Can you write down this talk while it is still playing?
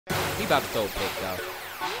He about to throw a pick, though.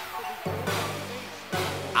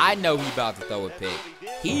 I know he about to throw a pick.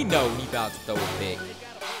 He know he about to throw a pick.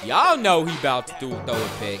 Y'all know he about to throw a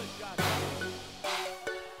pick.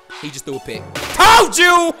 He just threw a pick. Told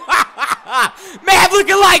you! Man,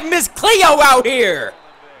 looking like Miss Cleo out here.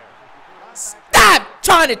 Stop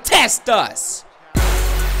trying to test us.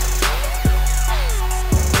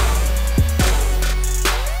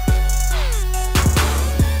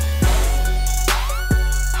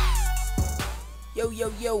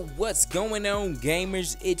 Yo, what's going on,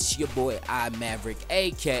 gamers? It's your boy, Mav-rik,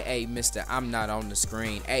 aka Mr. I'm Not On The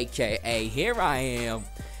Screen, aka Here I Am.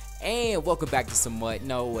 And welcome back to some Mud.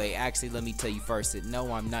 No way, actually, let me tell you first that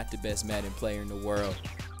no, I'm not the best Madden player in the world.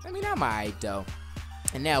 I mean, I'm alright though.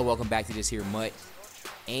 And now, welcome back to this here Mud.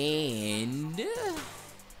 And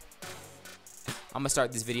I'm gonna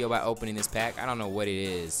start this video by opening this pack. I don't know what it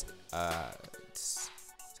is. It's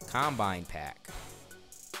a combine pack.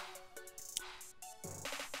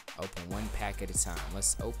 Open one pack at a time.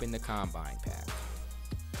 Let's open the combine pack.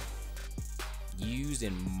 Used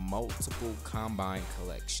in multiple combine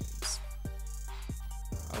collections.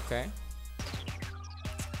 Okay.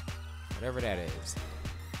 Whatever that is.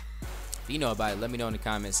 If you know about it, let me know in the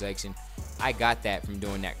comment section. I got that from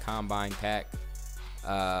doing that combine pack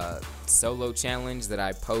solo challenge that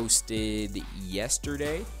I posted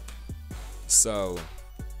yesterday. So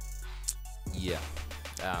yeah,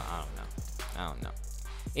 I don't know.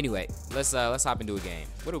 Anyway, let's hop into a game.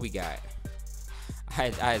 What do we got?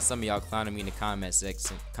 I had some of y'all clowning me in the comment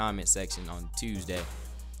section on Tuesday,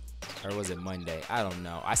 or was it Monday? I don't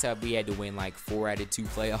know. I said we had to win like 4 out of 2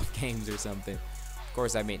 playoff games or something. Of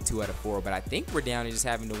course, I meant 2 out of 4, but I think we're down to just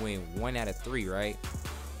having to win 1 out of 3, right?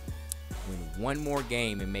 Win one more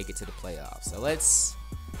game and make it to the playoffs. So let's,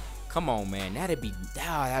 come on, man. That'd be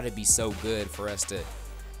so good for us to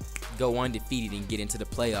go undefeated and get into the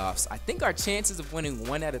playoffs. I think our chances of winning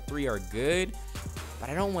 1 out of 3 are good, but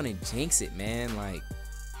I don't want to jinx it, man. Like,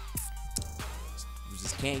 we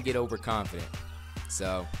just can't get overconfident.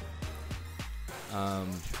 So, and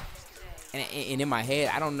in my head,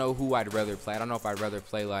 I don't know who I'd rather play. I don't know if I'd rather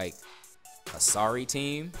play like a sorry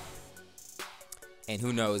team, and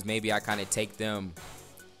who knows, maybe I kind of take them,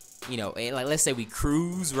 you know, like let's say we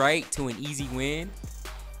cruise right to an easy win.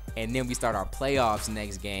 And then we start our playoffs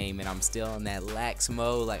next game, and I'm still in that lax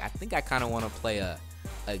mode. Like, I think I kind of want to play a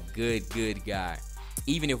good guy.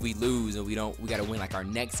 Even if we lose and we got to win like our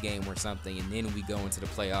next game or something, and then we go into the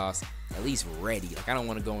playoffs at least ready. Like, I don't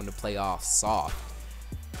want to go into playoffs soft,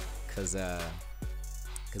 cause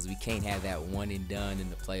we can't have that one and done in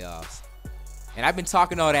the playoffs. And I've been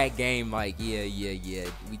talking all that game like, yeah,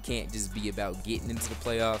 we can't just be about getting into the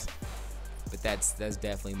playoffs. But that's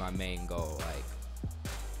definitely my main goal. Like,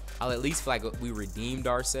 I'll at least feel like we redeemed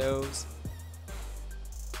ourselves.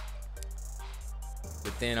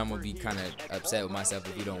 But then I'm going to be kind of upset with myself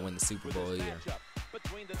if we don't win the Super Bowl either. But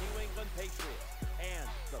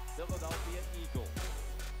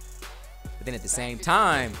then at the same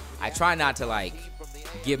time, I try not to like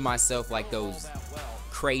give myself like those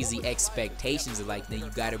crazy expectations of like, you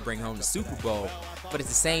got to bring home the Super Bowl. But at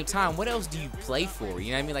the same time, what else do you play for?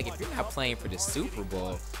 You know what I mean? Like, if you're not playing for the Super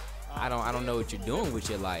Bowl, I don't know what you're doing with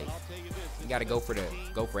your life. You gotta go for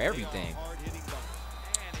everything.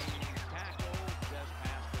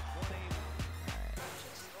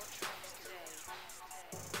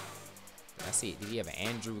 I see it. Did he have an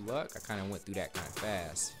Andrew Luck? I kind of went through that kind of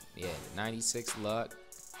fast. Yeah, 96 Luck,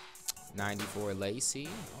 94 Lacey.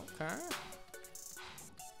 Okay.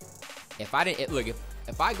 If I didn't look,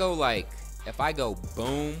 if I go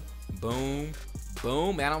boom, boom,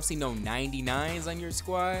 boom, and I don't see no 99s on your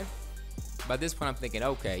squad. By this point, I'm thinking,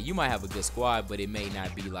 okay, you might have a good squad, but it may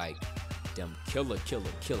not be like them killers. You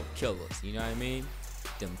know what I mean?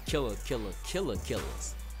 Them killers.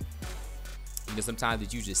 Because sometimes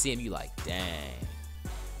that you just see them, you like, dang,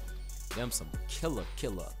 them some killers.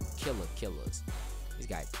 He's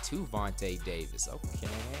got 2 Vontae Davis. Okay.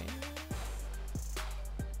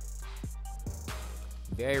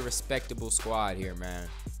 Very respectable squad here, man.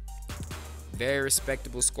 Very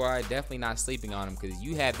respectable squad. Definitely not sleeping on them, because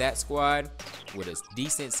you have that squad with a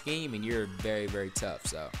decent scheme and you're very, very tough.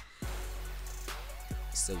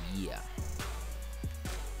 So yeah,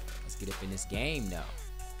 let's get up in this game now.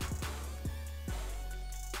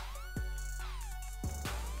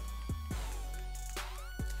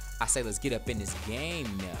 I say let's get up in this game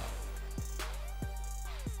now.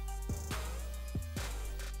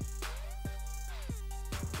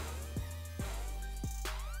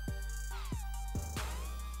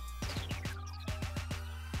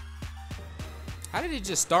 How did it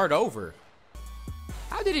just start over?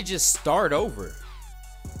 How did it just start over?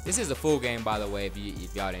 This is a full game, by the way,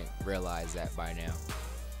 if y'all didn't realize that by now.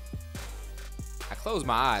 I closed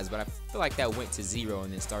my eyes, but I feel like that went to 0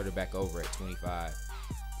 and then started back over at 25.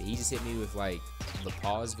 Did he just hit me with, like, the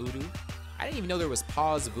pause voodoo? I didn't even know there was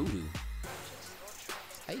pause voodoo.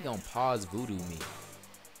 How you gonna pause voodoo me?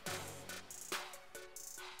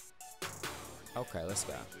 Okay, let's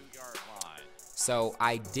go. So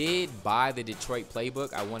I did buy the Detroit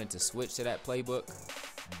playbook. I wanted to switch to that playbook,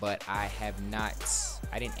 but I have not.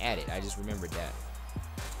 I didn't add it. I just remembered that.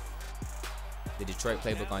 The Detroit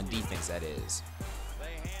playbook on defense, that is.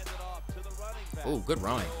 Ooh, good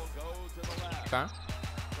run. Okay.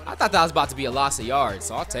 I thought that was about to be a loss of yards,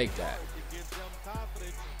 so I'll take that.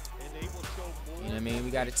 You know what I mean? We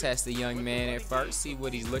got to test the young man at first, see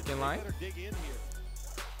what he's looking like.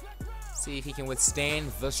 See if he can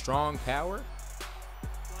withstand the strong power.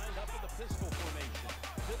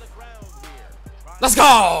 Let's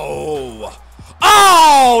go!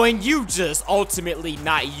 Oh, and you just ultimately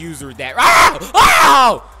not user that. Oh!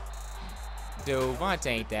 Oh! Dude, Vontae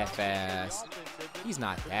ain't that fast. He's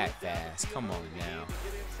not that fast. Come on now.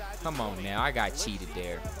 Come on now. I got cheated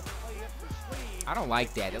there. I don't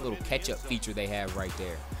like that. That little catch-up feature they have right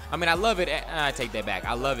there. I mean, I love it. I take that back.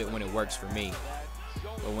 I love it when it works for me.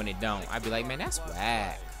 But when it don't, I'd be like, man, that's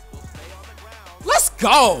whack. Let's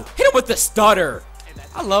go! Hit him with the stutter.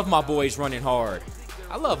 I love my boys running hard.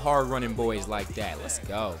 I love hard running boys like that. Let's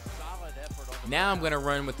go. Now I'm going to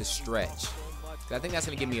run with the stretch. I think that's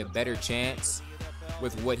going to give me a better chance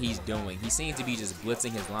with what he's doing. He seems to be just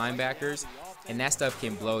blitzing his linebackers, and that stuff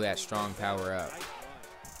can blow that strong power up.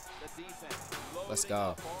 Let's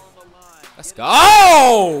go. Let's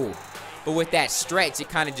go! But with that stretch, it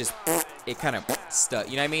kind of just, it kind of stuck.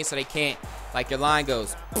 You know what I mean? So they can't, like your line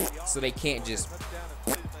goes, so they can't just,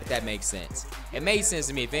 if that makes sense. It made sense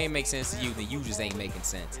to me. If it ain't make sense to you, then you just ain't making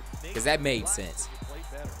sense. Because that made sense.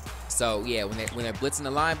 So yeah, when they're blitzing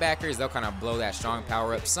the linebackers, they'll kind of blow that strong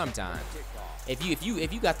power up sometimes. If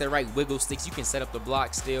you got the right wiggle sticks, you can set up the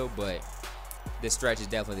block still, but this stretch is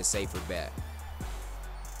definitely the safer bet.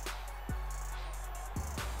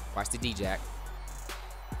 Watch the D-Jack.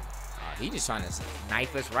 He just trying to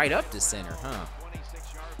knife us right up the center, huh?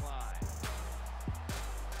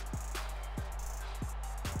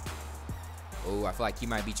 Oh, I feel like he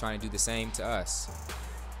might be trying to do the same to us.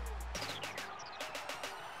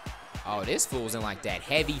 Oh, this fool's in like that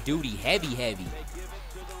heavy duty, heavy.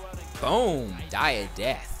 Boom, die of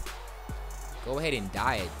death. Go ahead and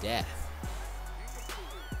die of death.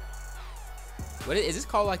 What is this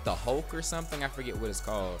called, like the Hulk or something? I forget what it's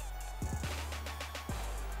called.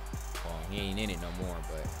 Well, he ain't in it no more,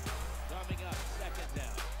 but.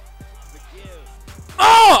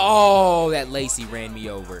 Oh, that Lacey ran me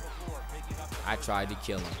over. I tried to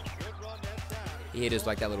kill him. He hit us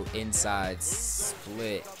like that little inside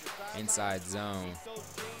split, inside zone.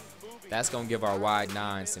 That's going to give our wide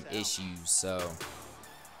nine some issues, so.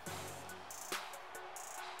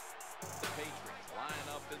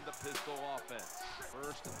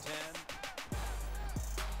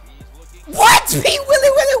 What? P.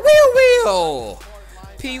 Will.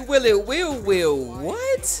 P. Will.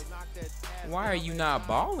 What? Why are you not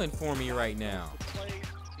balling for me right now?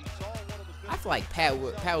 I feel like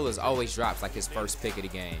Powell always drops like his first pick of the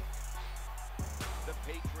game.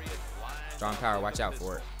 Strong power, watch out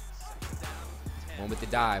for it. One with the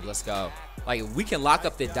dive, let's go. Like, if we can lock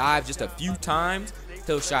up the dive just a few times,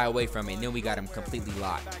 he'll shy away from it, and then we got him completely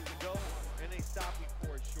locked.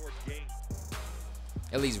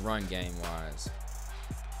 At least run game wise.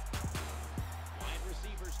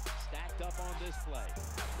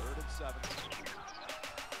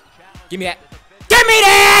 Give me that. Give me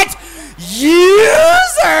that! Users!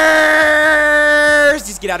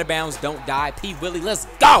 Just get out of bounds. Don't die. P. Willie, let's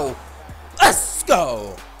go. Let's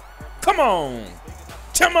go. Come on.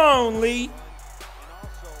 Come on, Lee.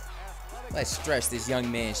 Let's stretch this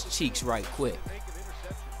young man's cheeks right quick.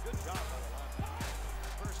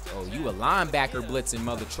 Oh, you a linebacker blitzing,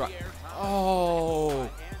 mother truck. Oh.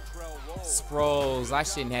 Sproles, I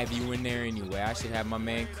shouldn't have you in there anyway. I should have my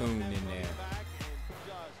man Coon in there.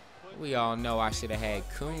 We all know I should have had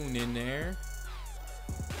Coon in there.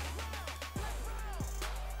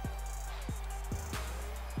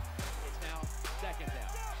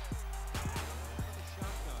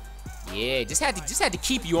 Yeah, just had to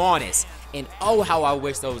keep you honest. And oh, how I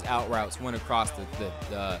wish those out routes went across the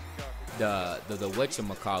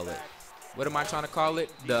whatchamacallit. What am I trying to call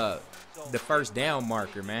it? The first down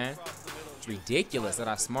marker, man. It's ridiculous that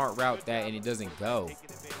I smart route that and it doesn't go.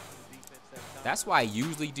 That's why I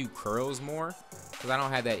usually do curls more, because I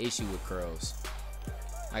don't have that issue with curls.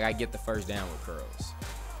 Like, I get the first down with curls.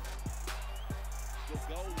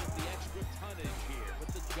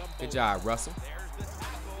 Good job, Russell.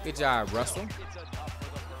 Good job, Russell.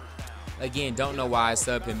 Again, don't know why I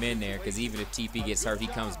sub him in there, because even if TP gets hurt, he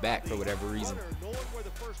comes back for whatever reason.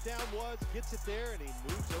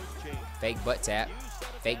 Fake butt tap.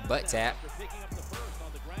 Fake butt tap.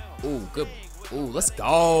 Ooh, good. Ooh, let's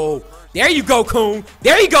go. There you go, Coon.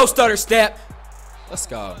 There you go, stutter step. Let's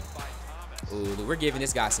go. Ooh, we're giving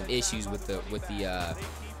this guy some issues with the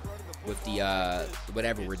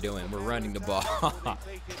whatever we're doing. We're running the ball.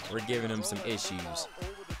 We're giving him some issues.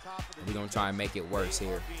 We're gonna try and make it worse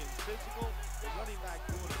here.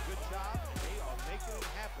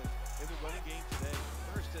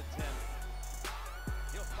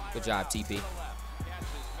 Good job, TP.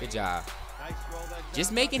 Good job.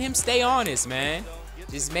 Just making him stay honest, man.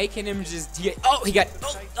 Just making him just. He got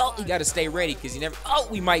to stay ready, because you never. Oh,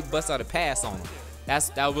 we might bust out a pass on him.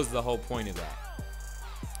 That was the whole point of that.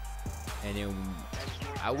 And then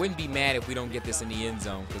I wouldn't be mad if we don't get this in the end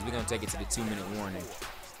zone, because we're gonna take it to the 2-minute warning.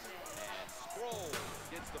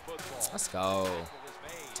 Let's go.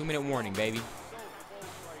 2-minute warning, baby.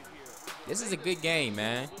 This is a good game,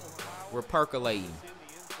 man. We're percolating.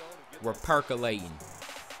 We're percolating.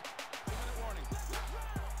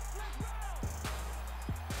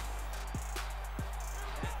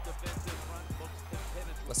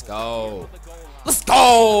 Let's go. Let's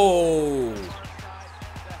go.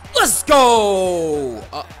 Let's go.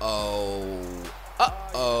 Uh-oh.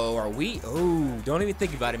 Uh-oh. Are we? Ooh, don't even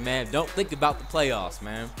think about it, man. Don't think about the playoffs,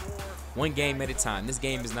 man. One game at a time. This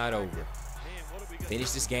game is not over.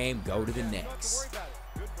 Finish this game, go to the next.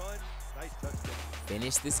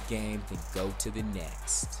 Finish this game, then go to the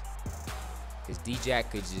next. Because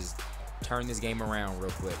D-Jack could just turn this game around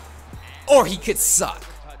real quick. Or he could suck.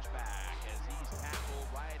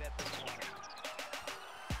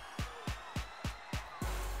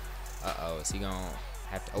 Uh-oh, is he going to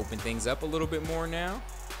have to open things up a little bit more now?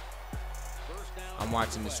 I'm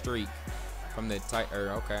watching the streak from the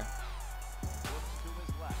okay.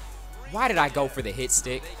 Why did I go for the hit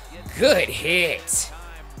stick? Good hit.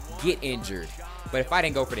 Get injured. But if I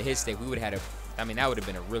didn't go for the hit stick, we would have had that would have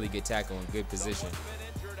been a really good tackle in good position.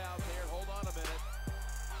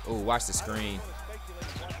 Oh, watch the screen.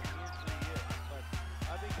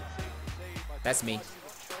 That's me.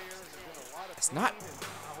 It's not.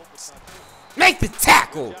 Make the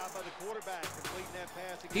tackle.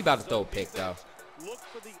 He about to throw a pick, though.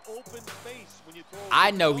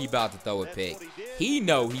 I know he about to throw a pick. He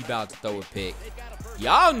know he about to throw a pick.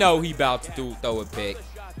 Y'all know he about to throw a pick.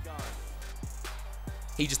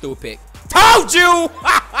 He just threw a pick. Told you!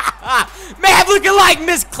 Man, looking like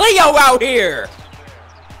Miss Cleo out here.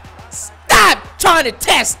 Stop trying to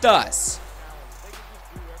test us.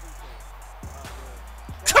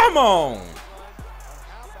 Come on.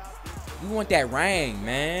 We want that ring,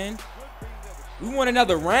 man. We want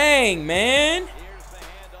another ring, man.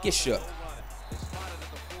 Get shook.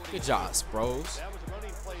 Good job, Sproles.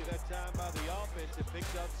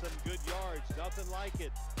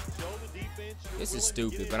 This is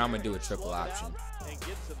stupid, but I'm going to do a triple option.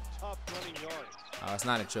 Oh, it's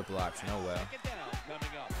not a triple option. Oh, well.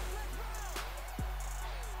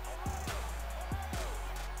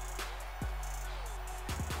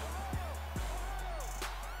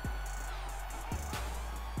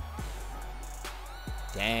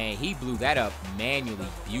 Dang, he blew that up manually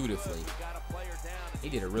beautifully. He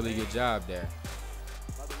did a really good job there.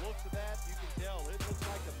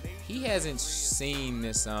 He hasn't seen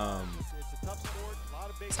this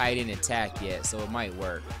tight end attack yet, so it might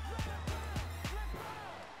work.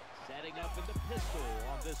 Setting up in the pistol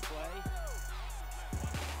on this play.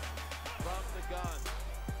 From the gun.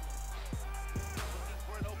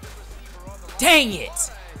 Dang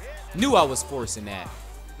it! Knew I was forcing that.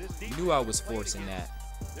 Knew I was forcing that.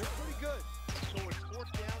 They're pretty good. So it's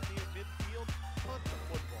fourth down near midfield. Punt the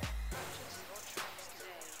football.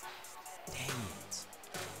 Dang it.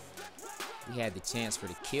 We had the chance for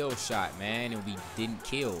the kill shot, man, and we didn't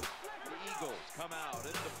kill. The Eagles come out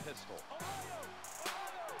in the pistol.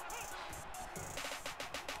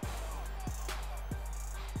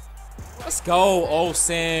 Let's go,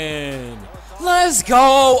 Olsen. Let's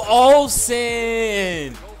go,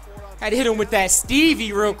 Olsen. Had to hit him with that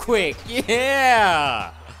Stevie real quick.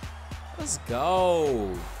 Yeah. Let's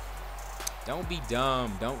go. Don't be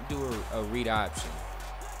dumb. Don't do a read option.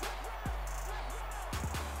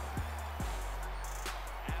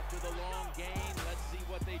 After the long game, let's see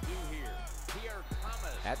what they do here. Here,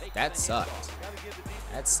 Thomas. That sucked.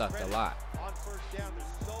 That sucked a lot. On first down,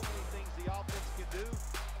 there's so many things the offense can do.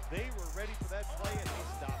 They were ready for that play and they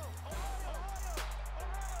stopped.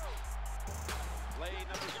 Play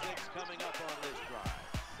number 6 coming up on this drive.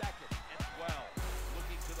 2nd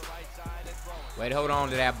Way to hold on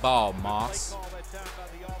to that ball, Moss.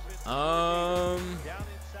 I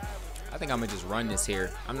think I'm gonna just run this here.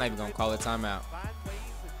 I'm not even gonna call it timeout.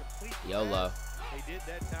 YOLO.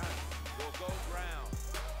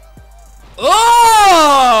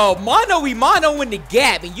 Oh, mano in the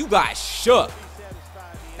gap, and you got shook.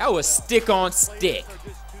 That was stick on stick,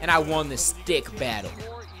 and I won the stick battle.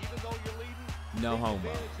 No homo.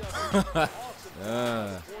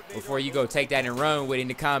 Before you go take that and run with it in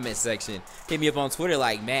the comment section, hit me up on Twitter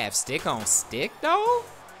like, Mav, stick on stick though?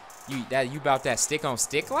 You about that stick on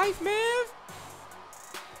stick life, Mav?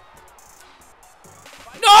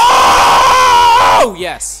 No!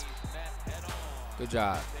 Yes. Good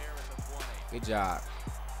job. Good job.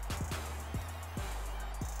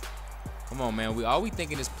 Come on, man. All we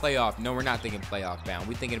thinking is playoff. No, we're not thinking playoff bound.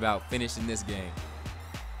 We're thinking about finishing this game.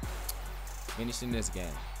 Finishing this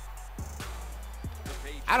game.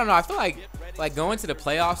 I don't know. I feel like going to the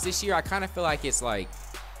playoffs this year, I kind of feel like it's like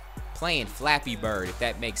playing Flappy Bird, if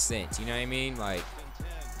that makes sense. You know what I mean? Like,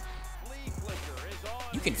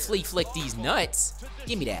 you can flea flick these nuts.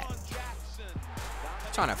 Give me that.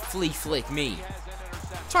 Trying to flea flick me.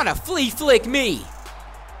 Trying to flea flick me.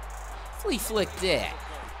 Flea flick that.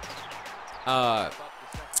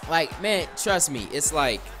 Like, man, trust me, it's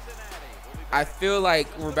like, I feel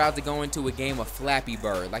like we're about to go into a game of Flappy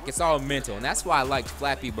Bird. Like, it's all mental, and that's why I liked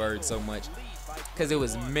Flappy Bird so much, because it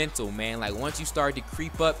was mental, man. Like, once you started to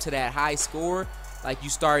creep up to that high score, like, you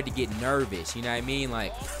started to get nervous, you know what I mean?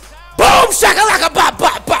 Like, boom, shakalaka, bop,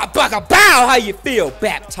 bop, bop, bop, bow. How you feel?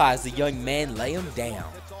 Baptize the young man, lay him down.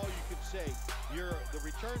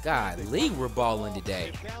 Golly, we're balling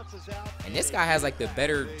today. And this guy has, like, the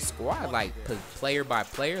better squad, like, player by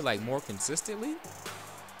player, like, more consistently.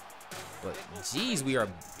 But, geez, we are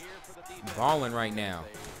balling right now.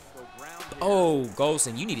 Oh,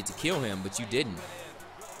 Golson, you needed to kill him, but you didn't.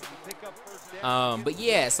 But,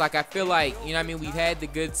 yeah, it's like I feel like, you know what I mean, we've had the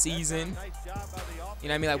good season. You know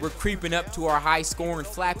what I mean? Like, we're creeping up to our high-scoring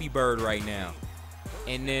Flappy Bird right now.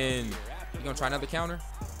 And then, you going to try another counter?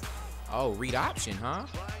 Oh, read option, huh?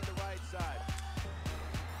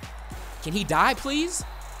 Can he die, please?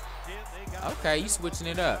 Okay, you switching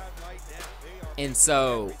it up. And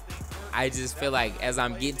so, I just feel like as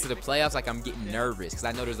I'm getting to the playoffs, like I'm getting nervous because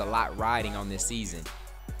I know there's a lot riding on this season.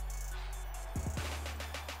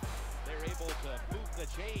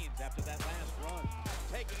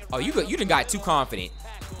 Oh, you done got too confident.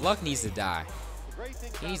 Luck needs to die.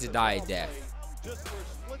 He needs to die a death. Just for a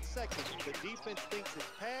split second, the defense thinks it's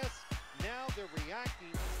pass. Now they're reacting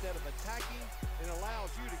instead of attacking, and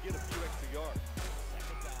allows you to get a few extra yards.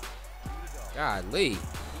 Golly.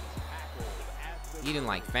 He done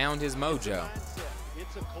like found his mojo.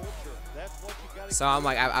 So I'm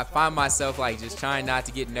like, I find myself like just trying not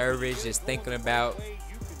to get nervous, just thinking about,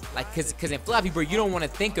 like, cause in Flappy Bird you don't want to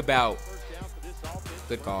think about.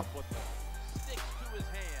 Good call.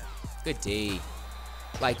 Good D.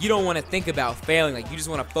 Like, you don't want to think about failing. Like, you just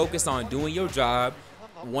want to focus on doing your job,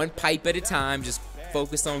 one pipe at a time. Just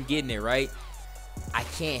focus on getting it right. I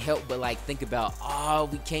can't help but like think about, oh,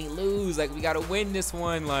 we can't lose. Like, we gotta win this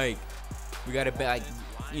one. Like, we gotta be like,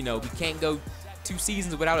 you know, we can't go 2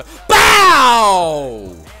 seasons without a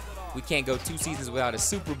bow. We can't go 2 seasons without a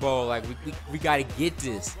Super Bowl. Like, we gotta get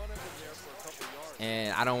this.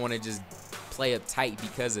 And I don't want to just play up tight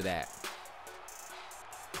because of that.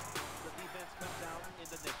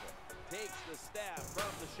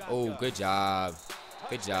 Oh, good job.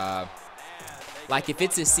 Good job. Like, if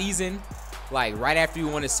it's a season, like, right after we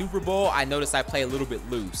won a Super Bowl, I noticed I play a little bit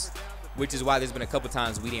loose, which is why there's been a couple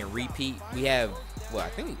times we didn't repeat. We have, well, I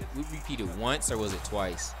think we repeated once, or was it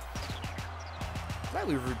twice? I feel like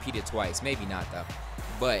we repeated twice. Maybe not, though.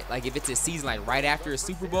 But, like, if it's a season, like, right after a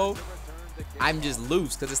Super Bowl, I'm just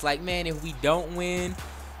loose, because it's like, man, if we don't win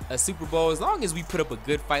a Super Bowl, as long as we put up a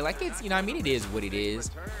good fight, like, it's, you know what I mean, it is what it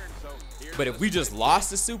is. But if we just lost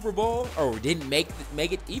the Super Bowl, or didn't make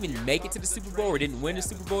it to the Super Bowl, or didn't win the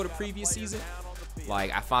Super Bowl the previous season,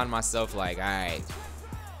 like, I find myself like, all right,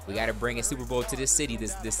 we got to bring a Super Bowl to this city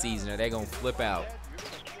this season, or they're going to flip out.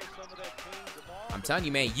 I'm telling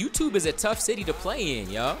you, man, YouTube is a tough city to play in,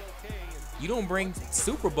 yo. You don't bring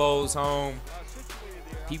Super Bowls home,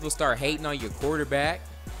 people start hating on your quarterback,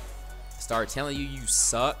 start telling you you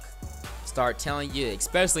suck. Start telling you,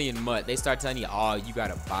 especially in MUT, they start telling you, oh, you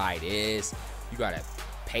gotta buy this, you gotta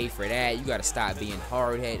pay for that, you gotta stop being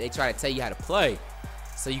hard-headed. They try to tell you how to play.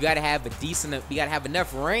 So you gotta have you gotta have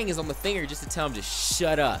enough rings on the finger just to tell them to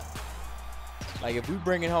shut up. Like, if we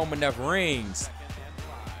bringing home enough rings,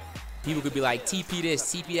 people could be like, TP this,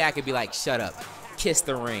 TP that, could be like, shut up, kiss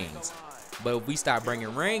the rings. But if we start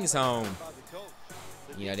bringing rings home,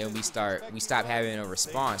 You know, then we stop having a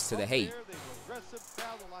response to the hate.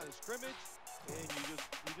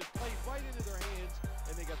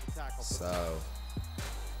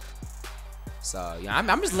 So yeah,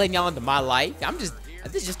 I'm just letting y'all into my life.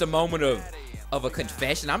 This is just a moment of a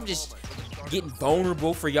confession. I'm just getting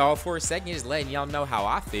vulnerable for y'all for a second, just letting y'all know how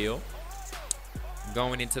I feel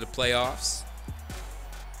going into the playoffs.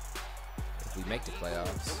 If we make the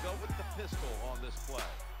playoffs.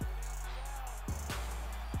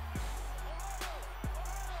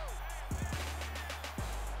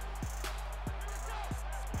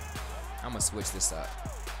 I'm gonna switch this up.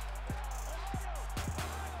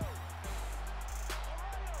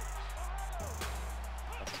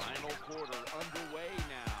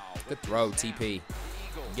 Good throw, TP.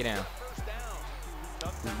 Get down.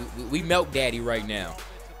 We milk daddy right now.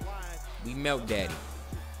 We milk daddy.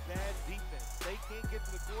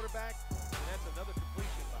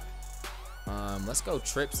 Let's go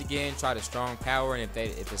trips again. Try the strong power, and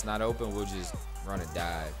if it's not open, we'll just run a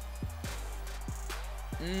dive.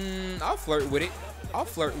 I'll flirt with it. I'll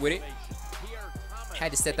flirt with it.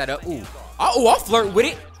 Had to set that up. Ooh. Oh, I'll flirt with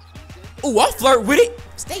it. Ooh, I'll flirt with it.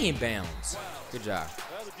 Stay in bounds. Good job.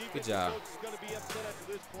 Good job.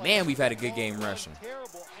 Man, we've had a good game rushing.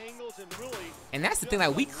 And that's the thing,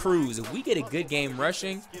 like, we cruise. If we get a good game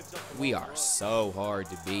rushing, we are so hard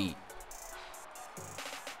to beat.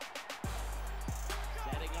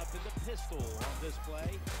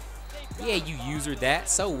 Yeah, you user that.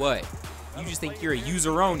 So what? You just think you're a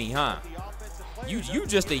user-only, huh? You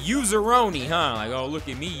just a user-only, huh? Like, oh, look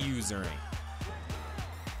at me usering.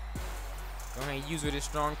 Go ahead and use with his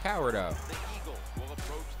strong power, though.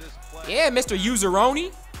 Yeah, Mr.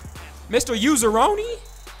 User-only. Mr. User-only.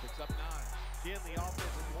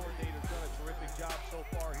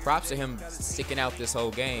 Props to him sticking out this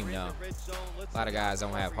whole game, though. A lot of guys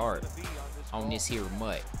don't have heart on this here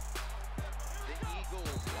mutt.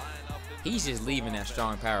 He's just leaving that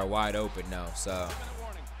strong power wide open, though, so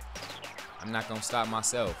I'm not going to stop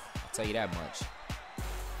myself. I'll tell you that much.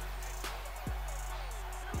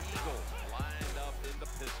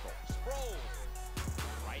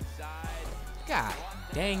 God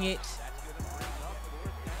dang it.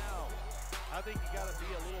 I think you got to be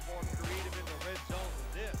a little more creative in the red zone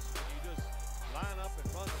than this. When you just line up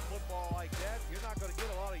and run the football like that, you're not going to get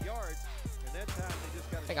a lot of yards. And that time they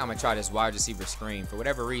just got to. I think I'm going to try this wide receiver screen. For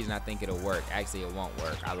whatever reason, I think it'll work. Actually, it won't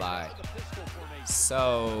work. I lied.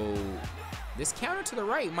 So this counter to the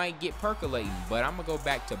right might get percolating, but I'm going to go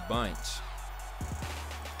back to bunch.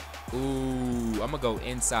 Ooh, I'm going to go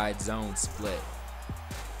inside zone split.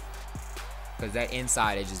 Because that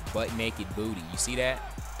inside is just butt-naked booty. You see that?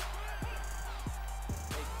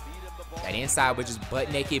 That inside was just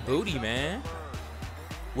butt-naked booty, man.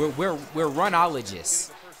 We're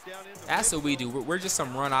runologists. That's what we do. We're just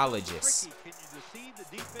some runologists.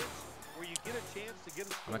 I'm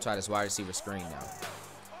going to try this wide receiver screen now.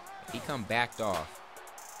 If he come backed off,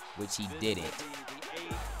 which he didn't.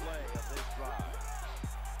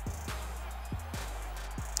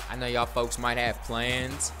 I know y'all folks might have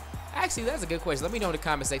plans. Actually, that's a good question. Let me know in the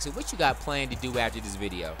comment section what you got planned to do after this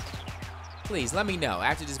video. Please let me know.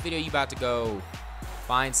 After this video, you about to go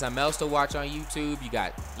find something else to watch on YouTube. You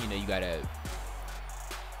got, you gotta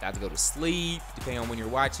go to sleep, depending on when you're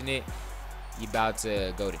watching it. You about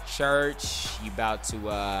to go to church. You about to,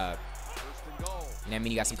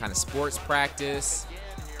 you got some kind of sports practice.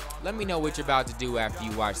 Let me know what you're about to do after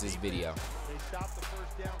you watch this video.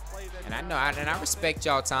 And I know, and I respect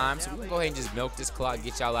y'all time, so we can go ahead and just milk this clock,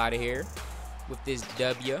 get y'all out of here with this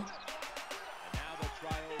W.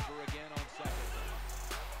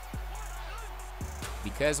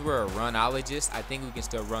 Because we're a runologist, I think we can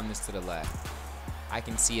still run this to the left. I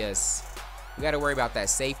can see us. We got to worry about that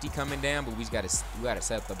safety coming down, but we got to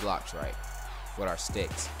set up the blocks right with our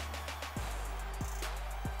sticks.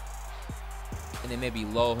 And then maybe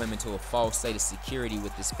lull him into a false state of security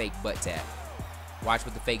with this fake butt tap. Watch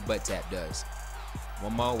what the fake butt tap does.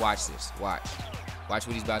 One more, watch this. Watch. Watch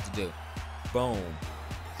what he's about to do. Boom.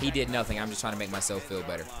 He did nothing. I'm just trying to make myself feel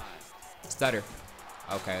better. Stutter.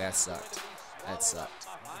 Okay, that sucked. That sucked.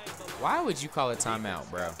 Why would you call a timeout,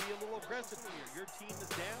 bro?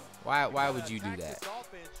 Why would you do that?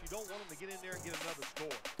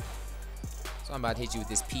 So I'm about to hit you with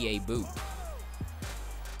this PA boot.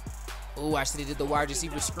 Oh, I should have did the wide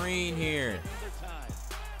receiver screen here.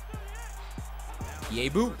 PA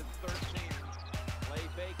boot.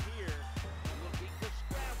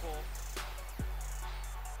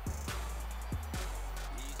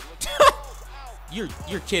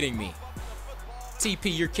 You're kidding me.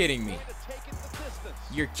 TP, you're kidding me.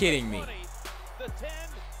 You're kidding me.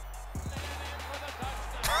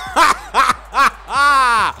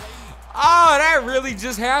 That really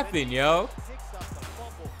just happened, yo.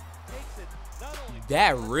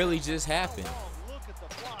 That really just happened.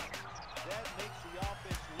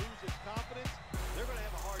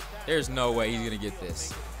 There's no way he's gonna get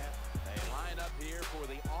this.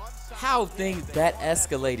 How things that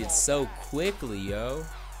escalated so quickly, yo.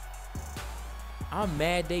 I'm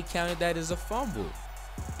mad they counted that as a fumble.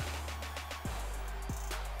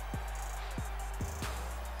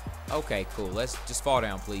 Okay, cool. Let's just fall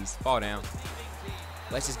down, please. Fall down.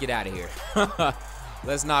 Let's just get out of here.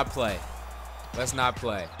 Let's not play. Let's not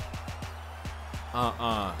play.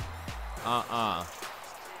 I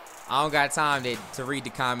don't got time to read the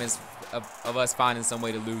comments of us finding some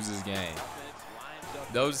way to lose this game.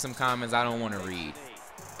 Those are some comments I don't want to read.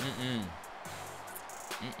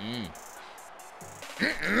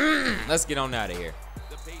 Let's get on out of here.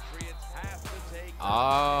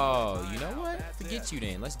 Oh, you know what? Forget you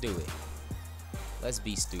then. Let's do it. Let's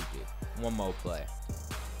be stupid. One more play.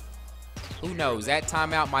 Who knows? That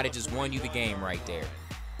timeout might have just won you the game right there.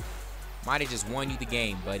 Might have just won you the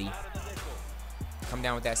game, buddy. Come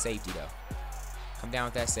down with that safety, though. Come down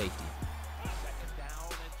with that safety.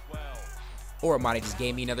 Or it might have just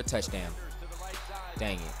gave me another touchdown.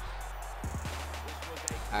 Dang it.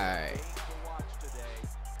 Alright.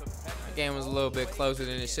 The game was a little bit closer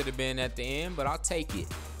than it should have been at the end, but I'll take it.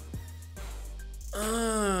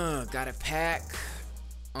 Got a pack.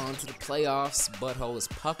 On to the playoffs. Butthole is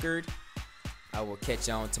puckered. I will catch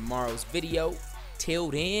you on tomorrow's video. Till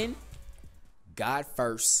then, God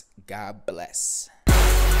first, God bless.